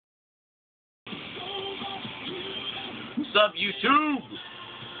What's up, YouTube?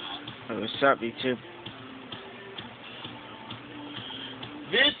 What's up, YouTube?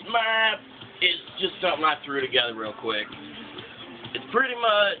 This map is just something I threw together real quick. It's pretty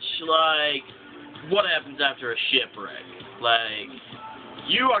much like what happens after a shipwreck. Like,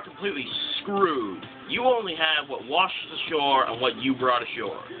 you are completely screwed. You only have what washes ashore and what you brought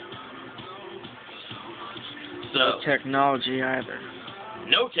ashore. So, No technology either.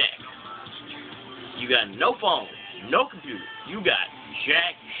 no tech. You got no phone, no computer. You got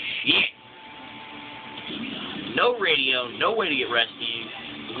jack shit. No radio, no way to get rescued.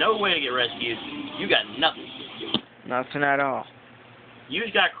 No way to get rescued. You got nothing. Nothing at all. You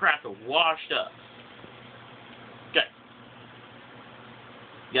just got crap that washed up. Okay.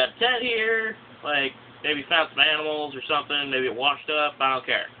 You got a tent here, like maybe found some animals or something, maybe it washed up, I don't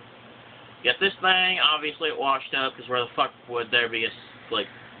care. You got this thing, obviously it washed up, because where the fuck would there be a, like,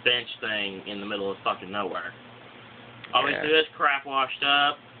 bench thing in the middle of fucking nowhere? Obviously this crap washed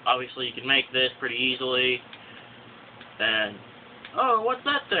up, obviously you can make this pretty easily, and, oh, what's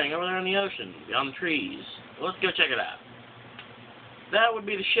that thing over there in the ocean, beyond the trees? Let's go check it out. That would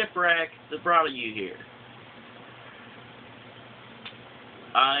be the shipwreck that brought you here.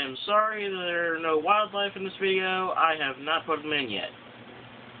 I am sorry that there are no wildlife in this video. I have not put them in yet.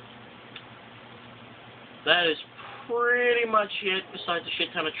 That is pretty much it, besides a shit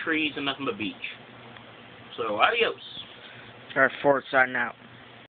ton of trees and nothing but beach. So, adios. Alright, forward, side, and out.